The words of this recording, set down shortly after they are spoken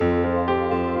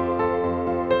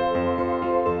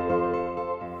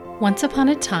Once upon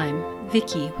a time,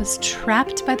 Vicki was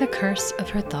trapped by the curse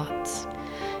of her thoughts.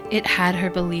 It had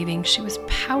her believing she was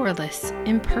powerless,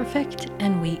 imperfect,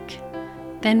 and weak.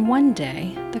 Then one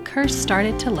day, the curse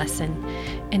started to lessen,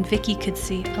 and Vicki could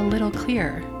see a little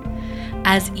clearer.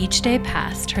 As each day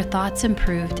passed, her thoughts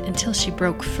improved until she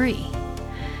broke free.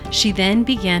 She then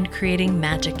began creating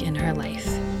magic in her life.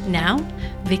 Now,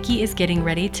 Vicki is getting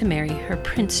ready to marry her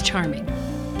Prince Charming.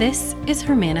 This is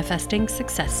her manifesting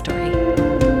success story.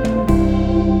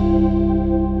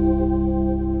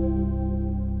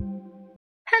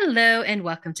 Hello and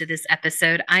welcome to this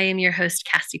episode. I am your host,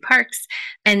 Cassie Parks,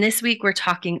 and this week we're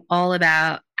talking all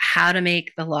about how to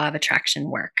make the law of attraction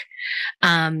work.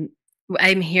 I'm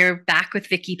here back with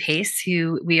Vicki Pace,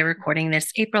 who we are recording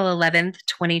this April 11th,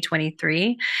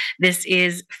 2023. This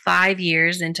is 5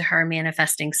 years into her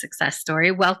manifesting success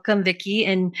story. Welcome, Vicki,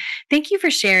 and thank you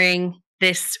for sharing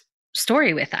this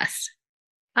story with us.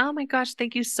 Oh my gosh,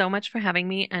 thank you so much for having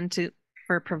me and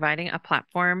for providing a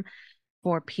platform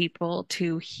for people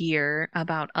to hear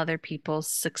about other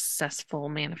people's successful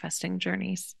manifesting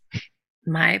journeys.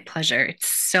 My pleasure. It's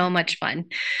so much fun.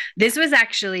 This was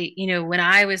actually, when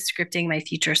I was scripting my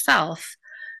future self,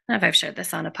 I don't know if I've shared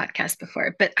this on a podcast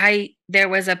before, but there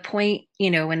was a point,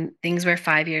 when things were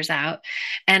 5 years out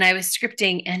and I was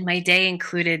scripting and my day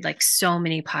included like so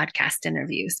many podcast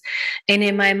interviews. And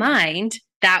in my mind,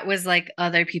 that was like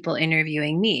other people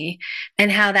interviewing me,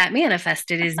 and how that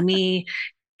manifested is me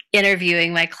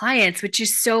interviewing my clients, which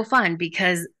is so fun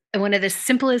because one of the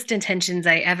simplest intentions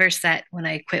I ever set when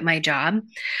I quit my job,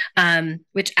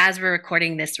 which as we're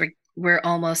recording this, we're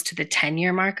almost to the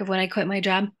 10-year mark of when I quit my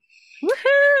job.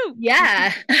 Woohoo!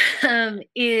 Yeah.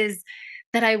 Is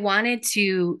that I wanted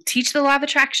to teach the law of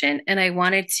attraction, and I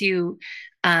wanted to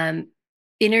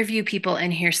interview people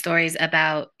and hear stories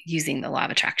about using the law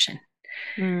of attraction.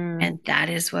 And that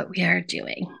is what we are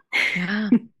doing. Yeah,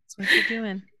 that's what you're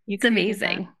doing. It's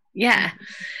amazing. Yeah.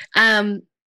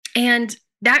 And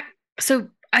so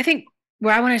I think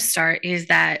where I want to start is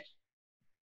that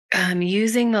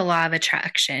using the law of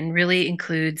attraction really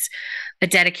includes a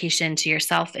dedication to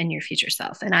yourself and your future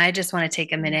self. And I just want to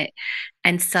take a minute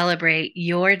and celebrate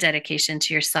your dedication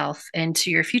to yourself and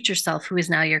to your future self, who is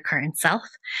now your current self,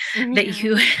 right?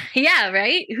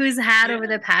 Who's had over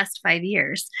the past 5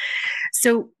 years.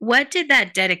 So what did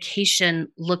that dedication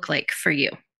look like for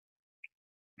you?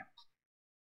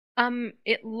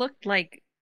 It looked like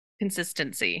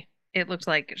consistency. It looked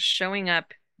like showing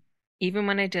up even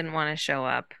when I didn't want to show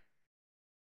up.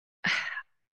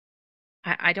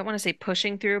 I don't want to say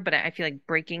pushing through, but I feel like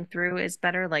breaking through is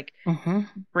better. Like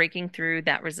breaking through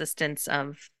that resistance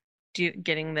of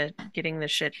getting the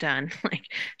shit done. Like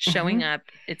showing up.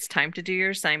 It's time to do your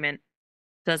assignment.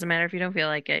 Doesn't matter if you don't feel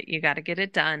like it. You got to get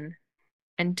it done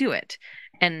and do it.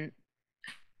 But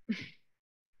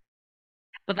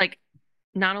like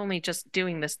not only just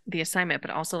doing the assignment,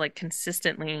 but also like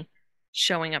consistently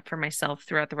showing up for myself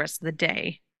throughout the rest of the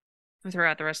day,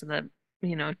 throughout the rest of the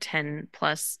 10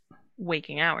 plus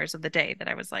waking hours of the day, that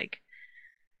I was like,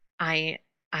 I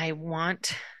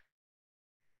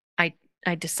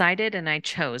decided and I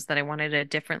chose that I wanted a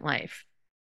different life.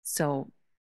 So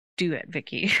do it,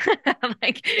 Vicki.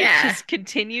 Just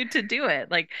continue to do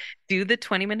it. Like do the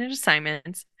 20-minute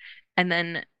assignments and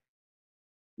then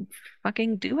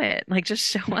fucking do it. Like just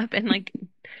show up and like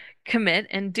commit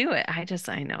and do it. I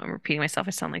know I'm repeating myself. I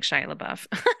sound like Shia LaBeouf.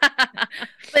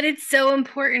 But it's so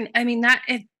important. I mean, that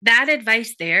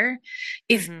advice there,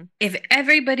 if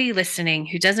everybody listening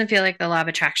who doesn't feel like the law of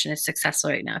attraction is successful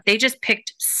right now, if they just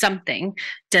picked something,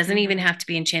 doesn't even have to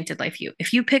be Enchanted Life You.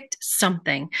 If you picked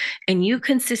something and you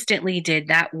consistently did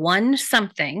that one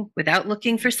something without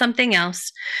looking for something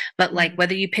else, but like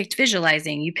whether you picked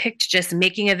visualizing, you picked just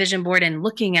making a vision board and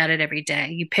looking at it every day,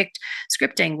 you picked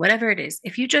scripting, whatever it is,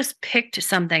 if you just picked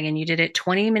something and you did it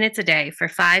 20 minutes a day for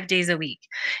 5 days a week,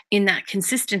 in that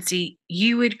consistency,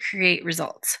 you would create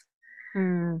results.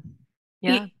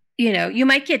 Yeah. You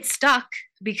might get stuck,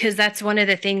 because that's one of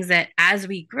the things that as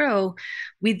we grow,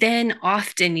 we then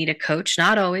often need a coach,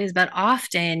 not always, but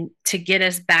often, to get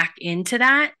us back into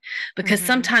that. Because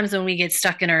sometimes when we get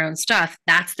stuck in our own stuff,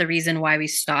 that's the reason why we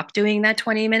stop doing that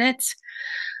 20 minutes.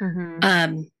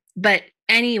 But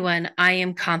anyone, I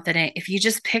am confident, if you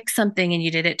just pick something and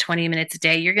you did it 20 minutes a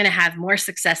day, you're going to have more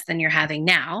success than you're having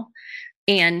now.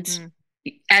 And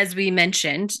as we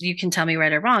mentioned, you can tell me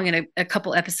right or wrong, in a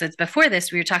couple episodes before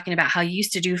this, we were talking about how you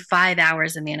used to do 5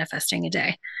 hours of manifesting a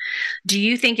day. Do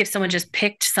you think if someone just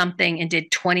picked something and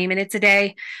did 20 minutes a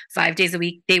day, 5 days a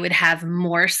week, they would have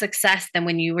more success than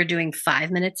when you were doing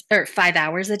 5 minutes or 5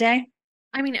 hours a day?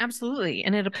 I mean, absolutely.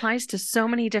 And it applies to so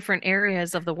many different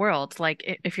areas of the world. Like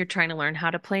if you're trying to learn how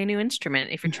to play a new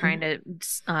instrument, if you're trying Mhm.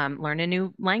 to learn a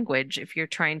new language, if you're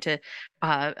trying to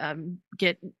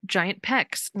get giant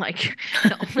pecs, like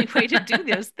the only way to do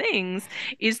those things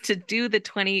is to do the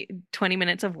 20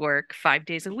 minutes of work 5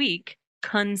 days a week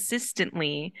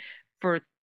consistently for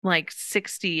like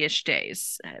 60-ish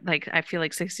days. Like I feel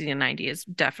like 60 to 90 is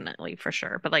definitely for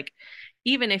sure. But like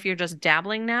even if you're just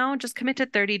dabbling now, just commit to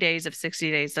 30 days. If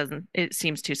 60 days doesn't, it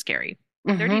seems too scary.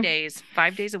 30 Mhm. days,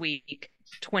 5 days a week,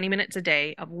 20 minutes a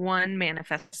day of one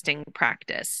manifesting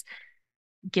practice.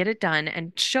 Get it done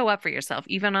and show up for yourself,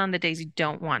 even on the days you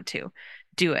don't want to.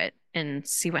 Do it and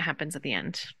see what happens at the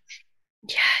end.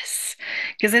 Yes.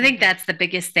 Because I think Mm-hmm. that's the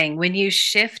biggest thing. When you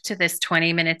shift to this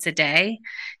 20 minutes a day,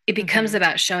 it becomes Mm-hmm.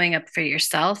 about showing up for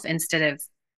yourself instead of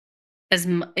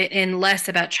and less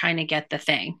about trying to get the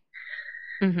thing.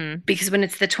 Mm-hmm. Because when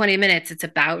it's the 20 minutes, it's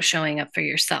about showing up for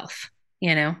yourself,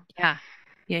 you know? Yeah.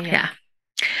 Yeah. Yeah.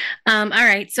 Yeah. All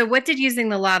right. So what did using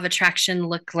the law of attraction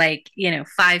look like,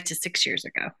 5 to 6 years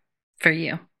ago for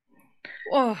you?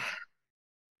 Oh,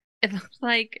 it looks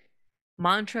like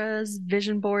mantras,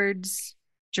 vision boards,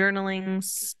 journaling,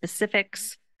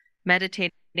 specifics,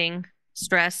 meditating,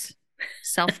 stress,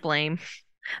 self blame,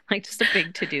 like just a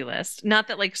big to do list. Not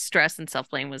that like stress and self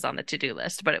blame was on the to do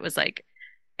list, but it was like,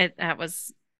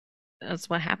 that's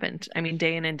what happened. I mean,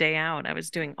 day in and day out, I was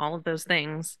doing all of those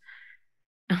things.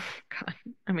 Oh, God,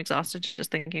 I'm exhausted just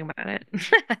thinking about it.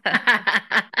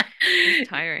 It's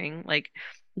tiring. Like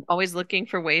always looking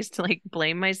for ways to like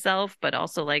blame myself, but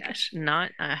also like Gosh.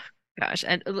 not, gosh,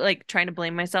 and like trying to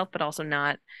blame myself, but also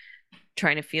not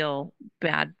trying to feel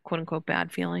bad, quote unquote,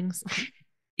 bad feelings.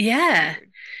 Yeah.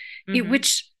 Weird. Mm-hmm.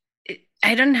 Which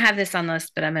I don't have this on the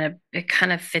list, but it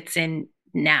kind of fits in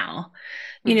now.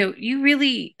 You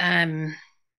really,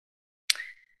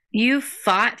 you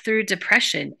fought through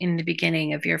depression in the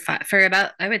beginning of your for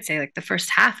about, I would say, like the first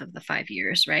half of the 5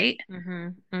 years, right? Mm-hmm.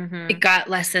 It Mm-hmm. got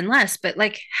less and less, but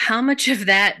like, how much of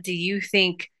that do you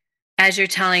think, as you're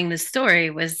telling the story,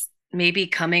 was maybe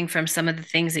coming from some of the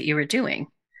things that you were doing?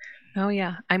 Oh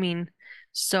yeah. I mean,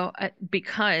 so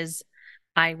because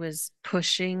I was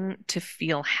pushing to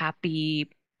feel happy,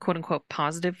 quote unquote,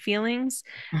 positive feelings,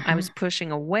 I Mhm. was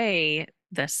pushing away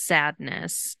the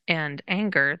sadness and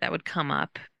anger that would come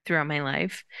up throughout my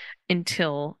life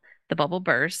until the bubble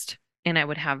burst and I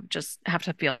would have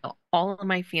to feel all of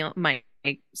my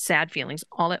sad feelings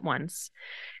all at once.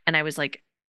 And I was like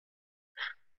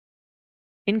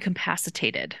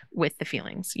incapacitated with the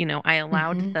feelings. I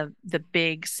allowed Mhm. the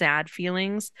big sad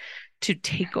feelings to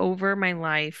take over my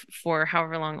life for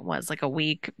however long it was, like a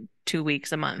week, 2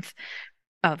 weeks, a month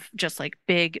of just like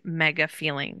big mega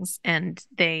feelings. And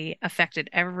they affected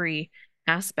every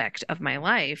aspect of my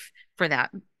life for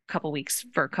that couple weeks,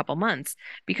 for a couple months,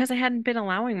 because I hadn't been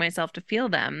allowing myself to feel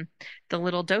them, the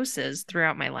little doses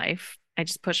throughout my life. I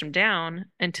just push them down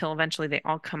until eventually they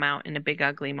all come out in a big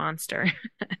ugly monster.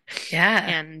 Yeah.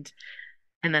 and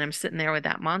and then I'm sitting there with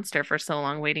that monster for so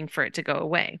long waiting for it to go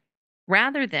away.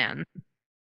 Rather than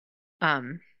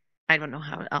um I don't know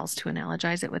how else to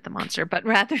analogize it with the monster, but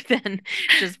rather than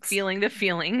just feeling the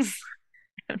feelings,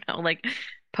 I don't know, like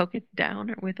poke it down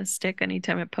or with a stick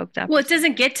anytime it poked up Well, or it doesn't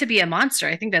something. get to be a monster.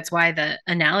 I think that's why the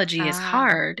analogy is Ah.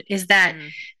 hard, is that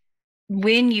Mm,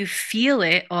 when you feel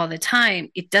it all the time,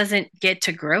 it doesn't get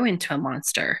to grow into a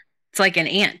monster. It's like an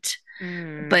ant,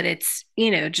 mm, but it's,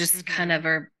 just kind mm-hmm.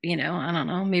 of I don't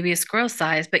know, maybe a squirrel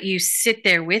size, but you sit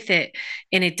there with it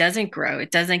and it doesn't grow.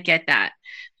 It doesn't get that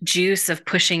juice of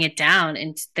pushing it down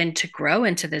and then to grow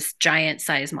into this giant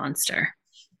size monster.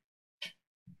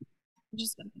 I'm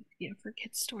just gonna yeah for a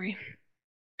kid's story.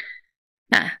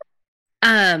 Yeah.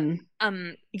 Um,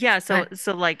 Yeah, so but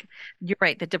so like you're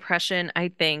right, the depression I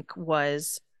think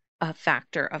was a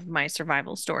factor of my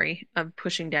survival story of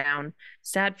pushing down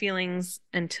sad feelings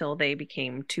until they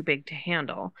became too big to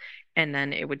handle. And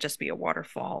then it would just be a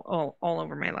waterfall all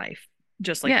over my life.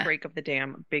 Just like yeah, break of the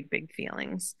dam, big, big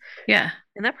feelings. yeah.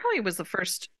 And that probably was the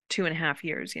first 2.5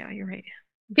 years. Yeah, you're right.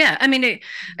 Yeah, I mean, I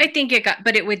Mhm. think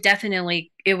but it would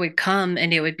definitely, it would come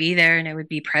and it would be there and it would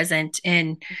be present.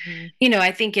 And, Mhm.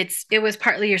 I think it was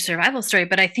partly your survival story,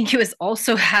 but I think it was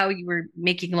also how you were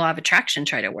making law of attraction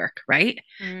try to work, right?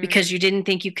 Mm, Because you didn't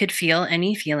think you could feel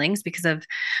any feelings because of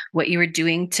what you were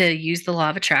doing to use the law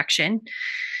of attraction.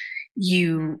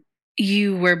 mhm.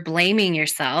 You were blaming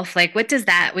yourself. Like, what does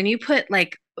that, when you put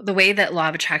like the way that law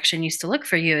of attraction used to look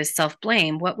for you is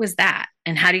self-blame, what was that?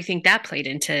 And how do you think that played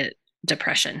into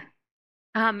depression?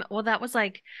 Well, that was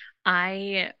like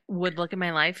I would look at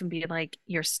my life and be like,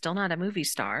 you're still not a movie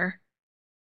star.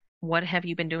 What have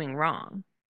you been doing wrong?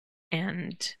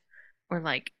 and or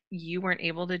like you weren't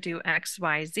able to do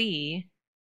XYZ,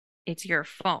 it's your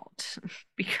fault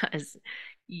because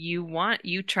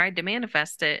you tried to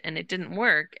manifest it and it didn't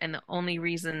work, and the only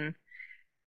reason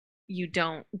you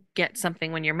don't get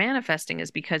something when you're manifesting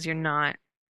is because you're not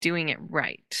doing it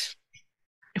right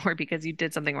or because you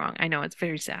did something wrong. I know it's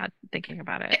very sad thinking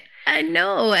about it. I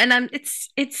know, and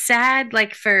it's sad,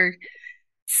 like for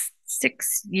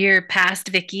 6 year past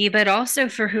Vicki, but also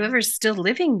for whoever's still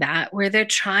living that, where they're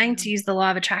trying to use the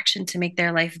law of attraction to make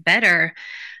their life better,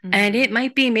 and it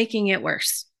might be making it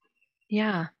worse.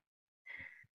 Yeah.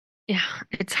 Yeah,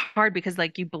 it's hard because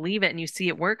like you believe it and you see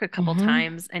it work a couple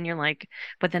times and you're like,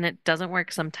 but then it doesn't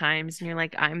work sometimes and you're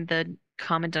like, I'm the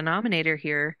common denominator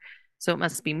here, so it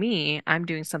must be me. I'm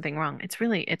doing something wrong. It's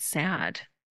sad.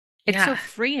 It's so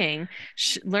freeing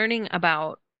learning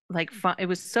about like it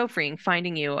was so freeing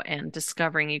finding you and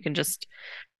discovering you can just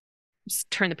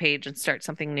turn the page and start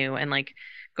something new and like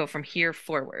go from here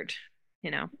forward,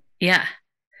 you know? Yeah,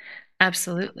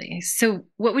 absolutely. So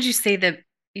what would you say that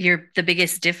the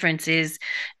biggest difference is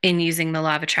in using the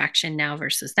law of attraction now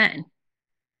versus then?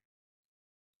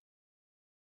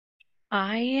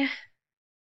 I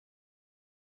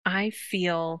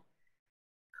feel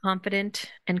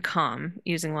confident and calm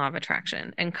using law of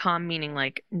attraction, and calm meaning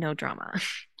like no drama.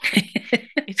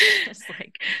 It's just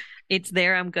like it's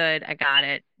there, I'm good, I got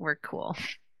it, we're cool.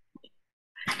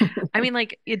 I mean,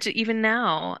 like it's even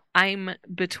now I'm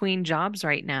between jobs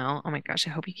right now. Oh my gosh, I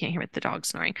hope you can't hear the dog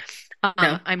snoring.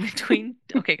 No. I'm between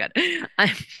okay, good.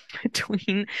 I'm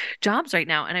between jobs right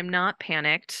now and I'm not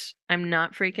panicked. I'm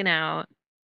not freaking out.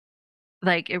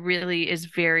 Like it really is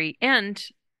and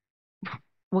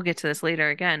we'll get to this later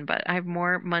again, but I have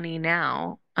more money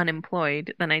now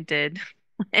unemployed than I did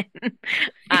when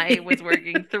I was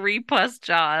working 3+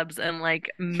 jobs and like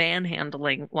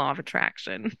manhandling law of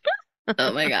attraction.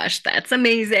 Oh my gosh, that's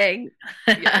amazing.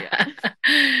 Yeah.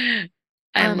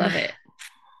 I love it.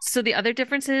 So the other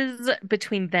differences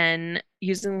between then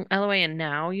using LOA and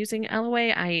now using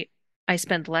LOA, I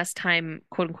spend less time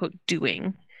quote unquote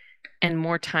doing and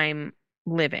more time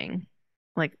living,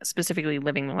 like specifically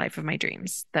living the life of my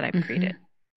dreams that I've created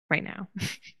right now.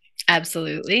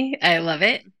 Absolutely. I love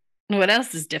it. What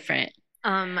else is different?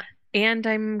 And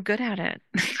I'm good at it.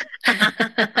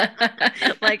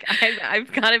 Like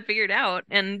I've got it figured out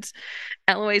and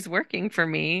LOA is working for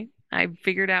me. I've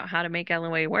figured out how to make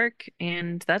LOA work,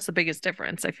 and that's the biggest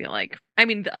difference, I feel like. I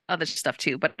mean, the other stuff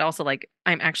too, but also like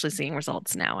I'm actually seeing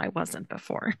results now. I wasn't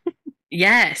before.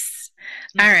 Yes.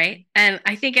 All right. And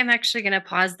I think I'm actually going to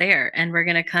pause there, and we're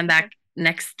going to come back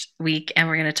next week and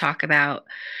we're going to talk about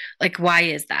like why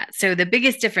is that. So the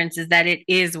biggest difference is that it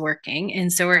is working,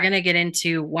 and so we're going to get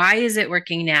into why is it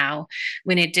working now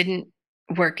when it didn't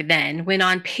work then, when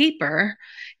on paper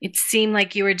it seemed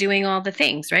like you were doing all the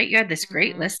things, right? You had this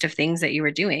great list of things that you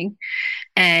were doing,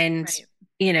 and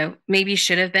you know, maybe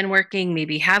should have been working,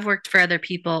 maybe have worked for other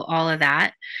people, all of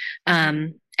that.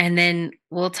 And then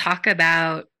we'll talk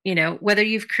about, you know, whether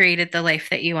you've created the life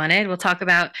that you wanted. We'll talk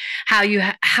about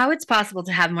how it's possible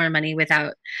to have more money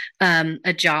without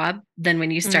a job than when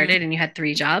you started and you had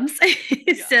 3 jobs.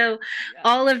 So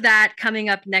all of that coming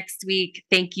up next week.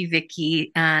 Thank you,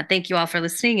 Vicki. Thank you all for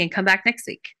listening, and come back next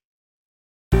week.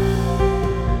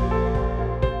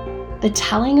 The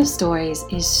telling of stories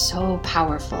is so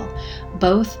powerful,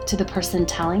 both to the person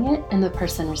telling it and the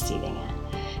person receiving it.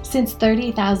 Since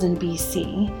 30,000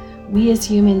 BC, we as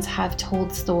humans have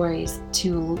told stories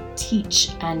to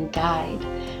teach and guide.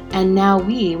 And now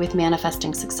we, with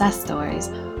Manifesting Success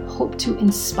Stories, hope to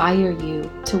inspire you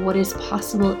to what is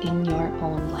possible in your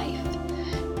own life.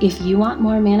 If you want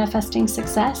more manifesting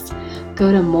success,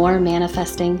 go to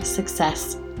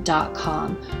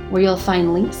moremanifestingsuccess.com, where you'll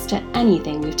find links to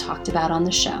anything we've talked about on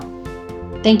the show.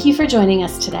 Thank you for joining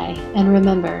us today, and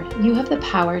remember, you have the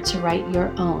power to write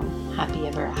your own happy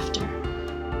ever after.